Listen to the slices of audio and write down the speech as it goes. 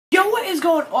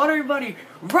going on, everybody?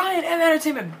 Ryan M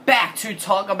Entertainment back to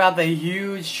talk about the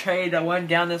huge trade that went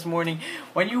down this morning.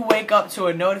 When you wake up to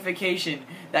a notification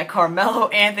that Carmelo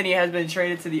Anthony has been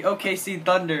traded to the OKC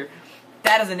Thunder,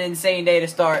 that is an insane day to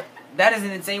start. That is an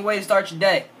insane way to start your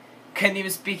day. Couldn't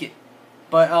even speak it.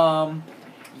 But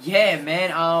yeah,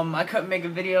 man. I couldn't make a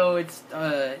video.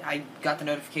 I got the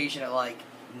notification at like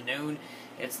noon.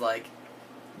 It's like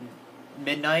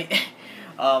midnight.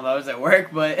 I was at work,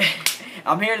 but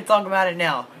I'm here to talk about it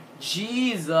now.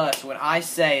 Jesus, when I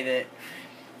say that,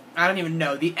 I don't even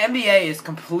know. The NBA is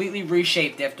completely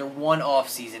reshaped after one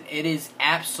offseason. It is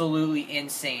absolutely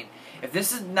insane. If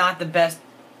this is not the best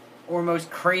or most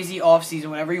crazy offseason,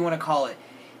 whatever you want to call it,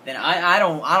 then I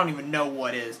don't even know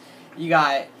what is. You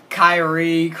got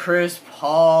Kyrie, Chris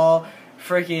Paul,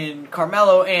 freaking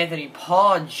Carmelo Anthony,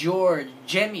 Paul George,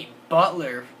 Jimmy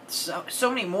Butler, so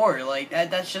many more. Like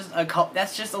that's just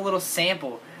a little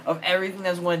sample of everything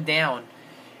that's went down.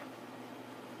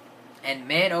 And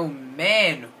man, oh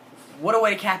man, what a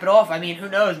way to cap it off. I mean, who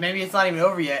knows? Maybe it's not even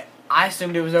over yet. I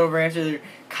assumed it was over after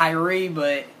Kyrie,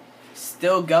 but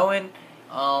still going.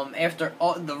 After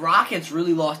all, the Rockets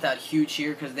really lost out huge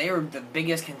here because they were the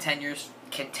biggest contenders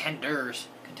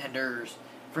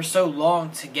for so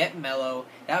long to get Melo.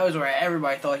 That was where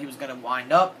everybody thought he was going to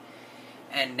wind up.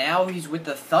 And now he's with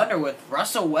the Thunder with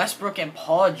Russell Westbrook and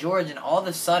Paul George, and all of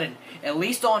a sudden, at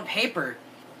least on paper,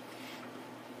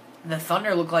 the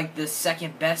Thunder look like the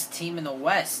second best team in the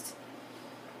West.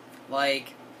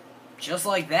 Like, just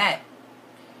like that.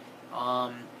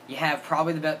 You have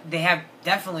probably the best. They have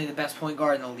definitely the best point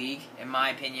guard in the league, in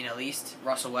my opinion, at least,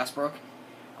 Russell Westbrook.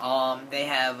 They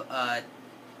have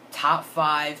top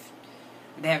five.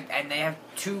 They have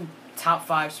two top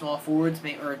five small forwards,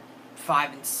 or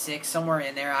 5 and 6, somewhere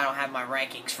in there. I don't have my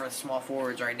rankings for the small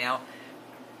forwards right now.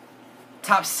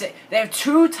 Top 6. They have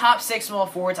 2 top 6 small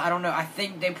forwards. I don't know. I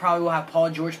think they probably will have Paul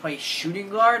George play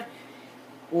shooting guard,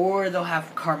 or they'll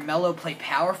have Carmelo play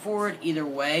power forward. Either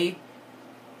way,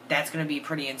 that's going to be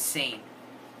pretty insane.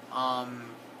 Because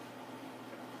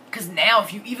now,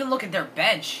 if you even look at their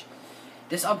bench,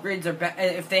 this upgrades their bench.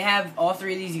 If they have all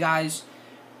 3 of these guys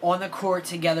on the court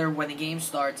together when the game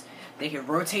starts, they can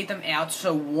rotate them out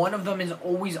so one of them is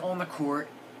always on the court,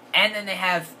 and then they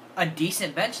have a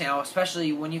decent bench now,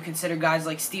 especially when you consider guys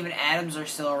like Steven Adams are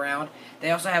still around. They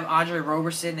also have Andre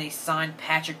Roberson. They signed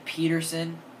Patrick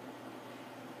Peterson.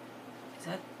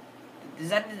 Is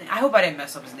that? I hope I didn't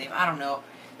mess up his name. I don't know.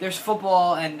 There's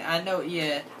football, and I know,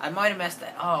 yeah, I might have messed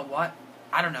that. Oh, what?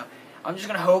 I don't know. I'm just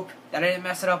gonna hope that I didn't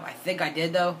mess it up. I think I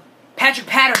did though. Patrick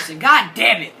Patterson. God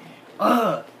damn it.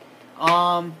 Ugh.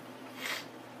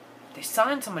 They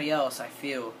signed somebody else, I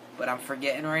feel, but I'm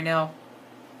forgetting right now.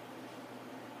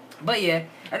 But yeah,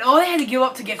 and all they had to give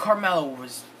up to get Carmelo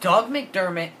was Doug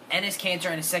McDermott and his cancer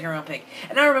and his second-round pick.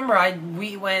 And I remember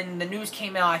when the news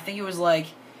came out, I think it was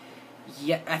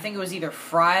either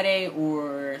Friday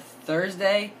or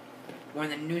Thursday when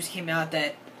the news came out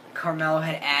that Carmelo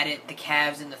had added the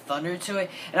Cavs and the Thunder to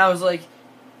it, and I was like,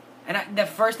 the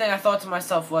first thing I thought to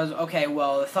myself was, okay,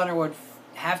 well, the Thunder would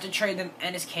have to trade them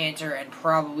and his cancer and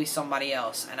probably somebody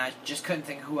else, and I just couldn't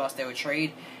think of who else they would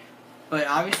trade. But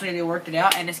obviously they worked it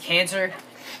out, and his cancer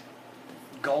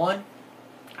gone.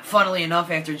 Funnily enough,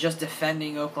 after just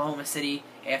defending Oklahoma City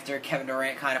after Kevin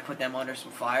Durant kind of put them under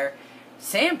some fire.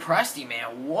 Sam Presti,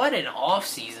 man, what an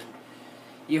offseason.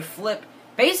 You flip.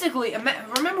 Basically,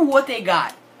 remember what they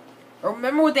got. Or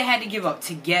remember what they had to give up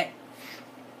to get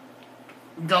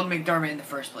Doug McDermott in the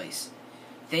first place.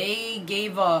 They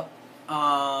gave up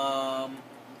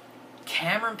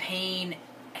Cameron Payne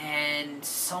and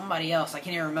somebody else, I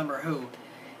can't even remember who,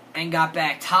 and got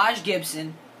back Taj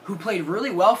Gibson, who played really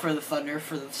well for the Thunder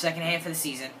for the second half of the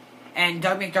season, and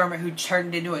Doug McDermott, who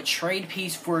turned into a trade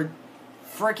piece for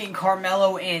freaking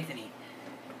Carmelo Anthony.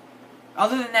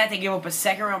 Other than that, they gave up a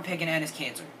second-round pick and Ennis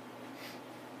Cancer.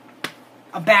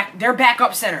 Their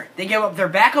backup center. They gave up their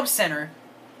backup center,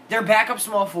 their backup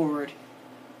small forward,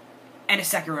 and a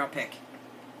second-round pick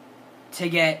to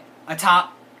get a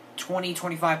top 20,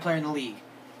 25 player in the league.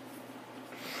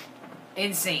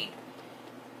 Insane.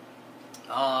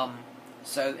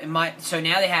 So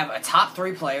now they have a top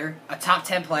 3 player, a top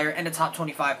 10 player, and a top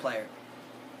 25 player.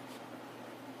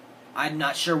 I'm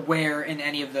not sure where in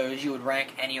any of those you would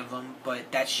rank any of them,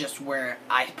 but that's just where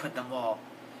I put them all.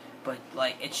 But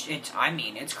like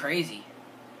it's crazy.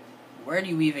 Where do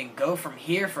you even go from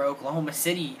here for Oklahoma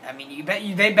City? I mean,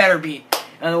 they better be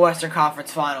in the Western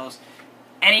Conference Finals.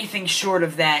 Anything short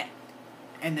of that,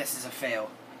 and this is a fail.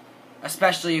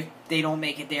 Especially if they don't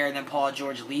make it there and then Paul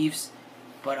George leaves.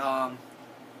 But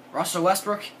Russell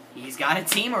Westbrook, he's got a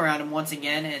team around him once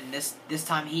again, and this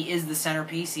time he is the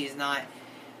centerpiece. He is not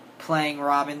playing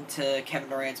Robin to Kevin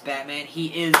Durant's Batman. He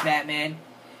is Batman,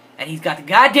 and he's got the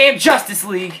goddamn Justice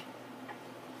League.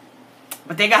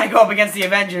 But they got to go up against the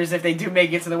Avengers if they do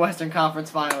make it to the Western Conference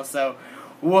Finals, so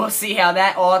we'll see how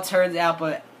that all turns out.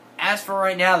 But as for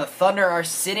right now, the Thunder are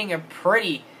sitting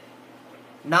pretty,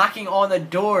 knocking on the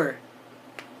door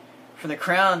for the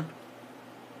crown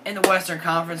in the Western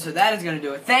Conference, so that is going to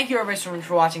do it. Thank you everybody so much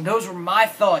for watching. Those were my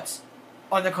thoughts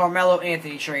on the Carmelo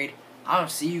Anthony trade. I'll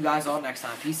see you guys all next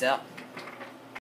time. Peace out.